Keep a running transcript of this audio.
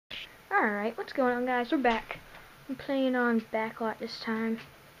Alright, what's going on, guys? We're back. I'm playing on backlot this time.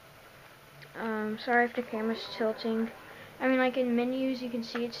 Sorry if the camera's tilting. I mean, like in menus you can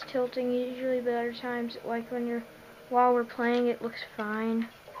see it's tilting usually, but other times, like while we're playing, it looks fine.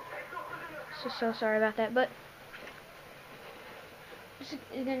 So sorry about that, but this is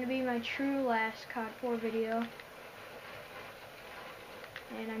going to be my true last COD4 video.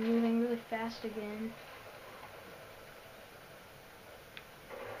 And I'm moving really fast again.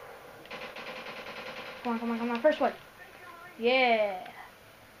 Come on, come on, come on. First one. Yeah.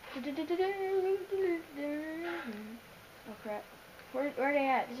 Oh crap. Where are they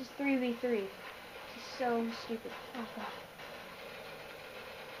at? This is 3v3. This is so stupid. Oh god.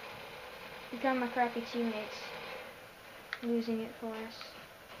 Become my crappy teammates. Losing it for us.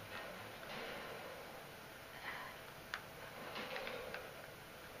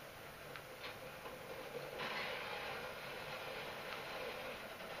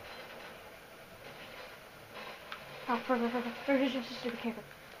 Oh, there's just a stupid camper.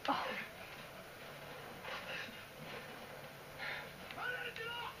 Oh.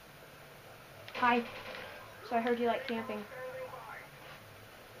 Hi. So I heard you like camping.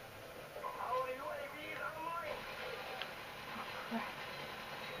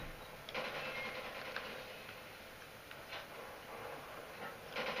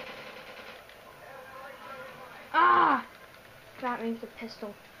 Ah! Got me with a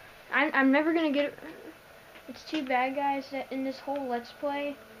pistol. I'm never gonna get it. It's too bad, guys, that in this whole Let's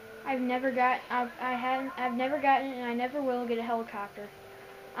Play, I've never gotten and I never will get a helicopter.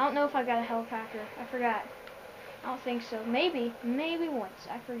 I don't know if I got a helicopter. I forgot. I don't think so. Maybe once.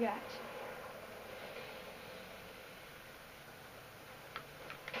 I forgot.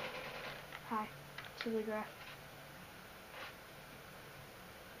 Hi, telegraph.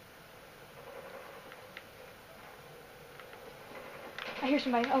 I hear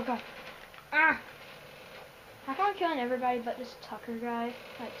somebody. Oh god. Ah! How come I'm killing everybody but this Tucker guy?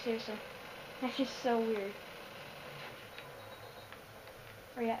 Like, seriously. That's just so weird.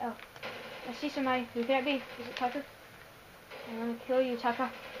 Oh yeah, oh. I see somebody. Who could that be? Is it Tucker? I'm gonna kill you,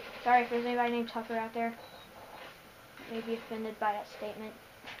 Tucker. Sorry if there's anybody named Tucker out there. I may be offended by that statement.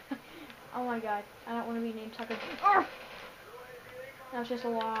 Oh my god. I don't want to be named Tucker. Arrgh! That was just a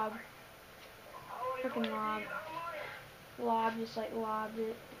lob. Freaking lob. Lob just like lobbed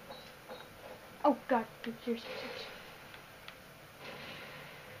it. Oh god. Seriously.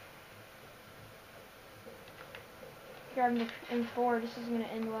 Grabbing the M4. This isn't gonna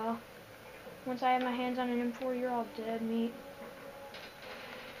end well. Once I have my hands on an M4, you're all dead meat.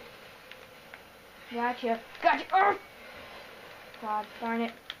 Gotcha. Gotcha. Arrgh! God darn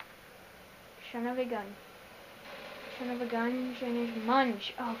it. Son of a gun. Son of a gun. Son of a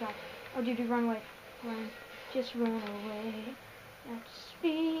munch. Oh god. Oh dude, run away. Run. Just run away. At the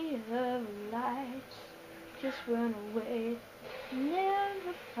speed of light. Just run away.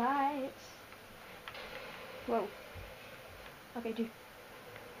 Never fight. Whoa. Okay, dude.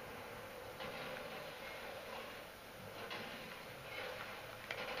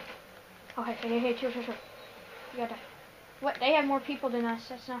 Oh, hey, chill. You gotta. What? They have more people than us.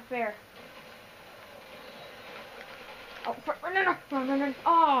 That's not fair. Oh, no.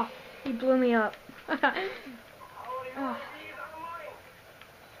 Oh, he blew me up. Oh.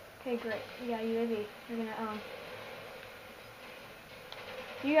 Okay, great. Yeah, UAV. You're gonna,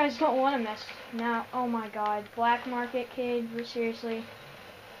 You guys don't want to mess now. Oh my god. Black market kid. Seriously.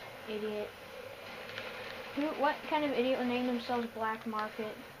 Idiot. What kind of idiot would name themselves Black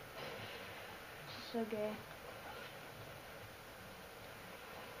Market? It's so gay.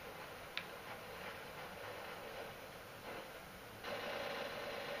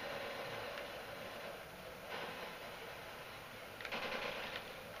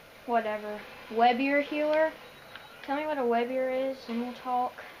 Whatever. Webier healer? Tell me what a Webier is and we'll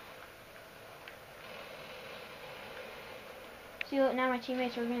talk. See, look, now my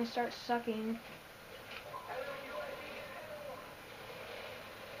teammates are gonna start sucking.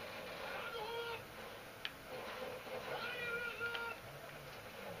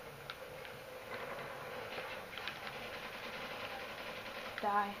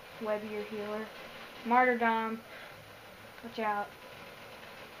 Die. Webier healer. Martyrdom. Watch out.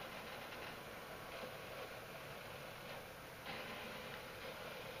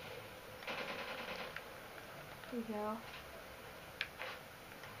 Here we go.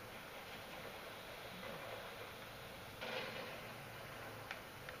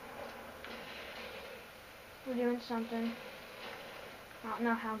 We're doing something. I don't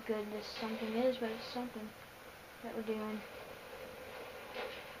know how good this something is, but it's something that we're doing.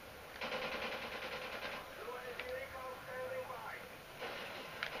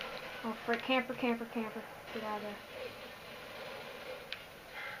 Oh, frick, camper, camper, camper. Get out of there.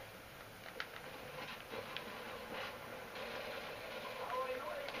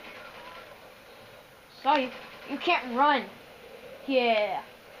 Saw you. You can't run. Yeah.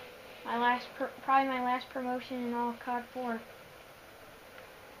 Probably my last promotion in all of COD4.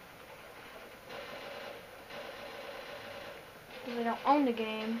 Because I don't own the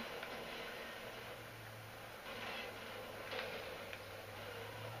game.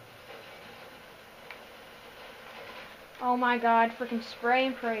 Oh my god, freaking spray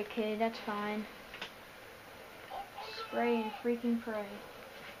and pray, kid. That's fine. Spray and freaking pray.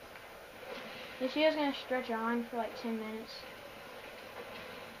 This video's gonna stretch on for like 10 minutes.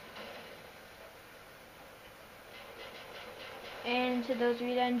 And to those of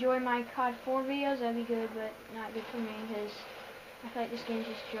you that enjoy my COD4 videos, that'd be good, but not good for me because I feel like this game's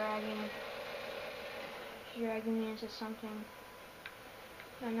just dragging me into something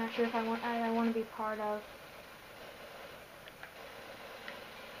I'm not sure if I want to be part of.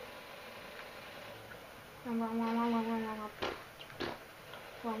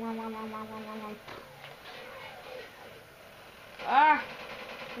 Ah!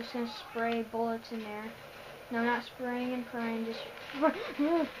 Just gonna spray bullets in there. No, not spraying and praying, just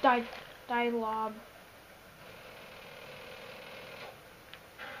die lob.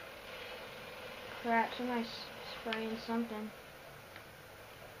 Crap, somebody's spraying something.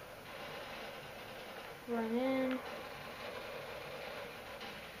 Run in.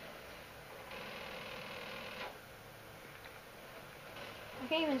 I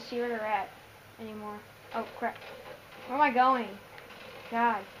can't even see where they're at anymore. Oh crap. Where am I going?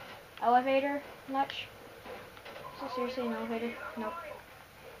 God. Elevator? Much? Is this seriously an elevator? Nope.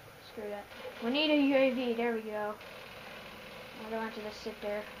 Screw that. We need a UAV. There we go. I don't have to just sit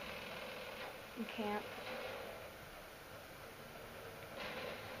there and camp.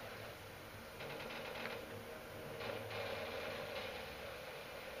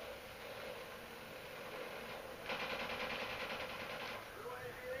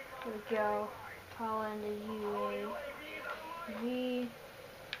 There we go. Call in the UAV.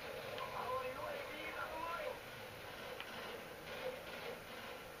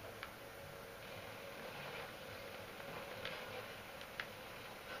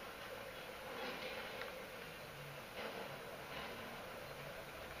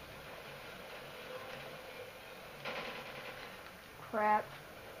 Crap.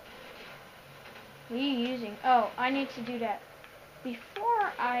 What are you using? Oh, I need to do that.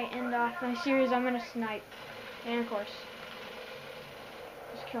 Before I end off my series, I'm gonna snipe. And of course,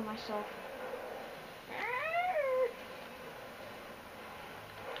 just kill myself.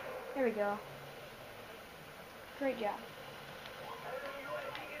 There we go. Great job.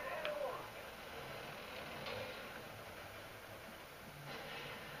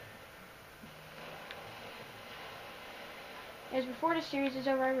 As before the series is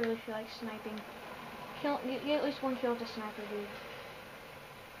over, I really feel like sniping. Get at least one kill with a sniper, dude.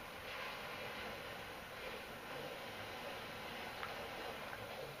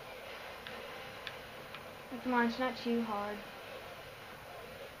 Come on, it's not too hard.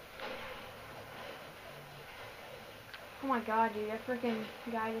 Oh my god, dude, that freaking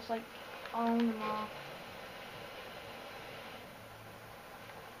guy just like owned them all.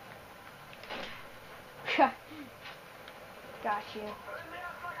 Got you.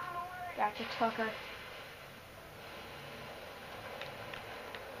 Gotcha, Tucker.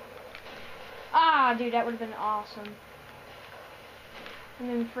 Ah, dude, that would have been awesome. And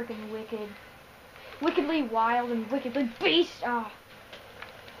then freaking wicked. Wickedly wild and wickedly beast. Ah.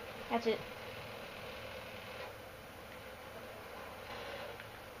 That's it.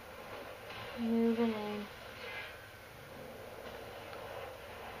 Moving in.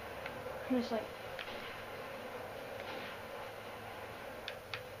 I'm just like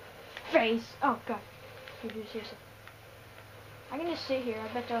face. Oh god. Dude, seriously. I can just sit here.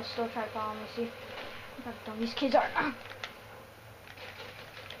 I bet they'll still try to follow me. See how dumb these kids are.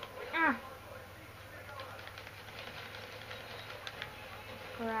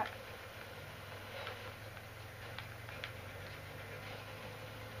 Crap.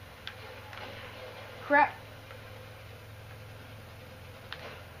 Crap.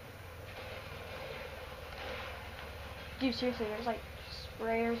 Dude, seriously, there's like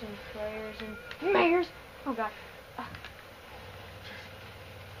sprayers and prayers and mayors. Oh god.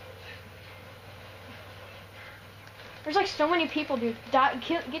 There's like so many people, dude.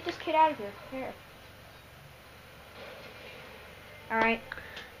 Get this kid out of here. Here. Alright.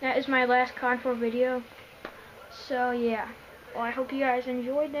 That is my last COD4 video. So, yeah. Well, I hope you guys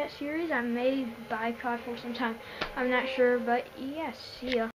enjoyed that series. I may buy COD4 sometime. I'm not sure, but yes, see ya.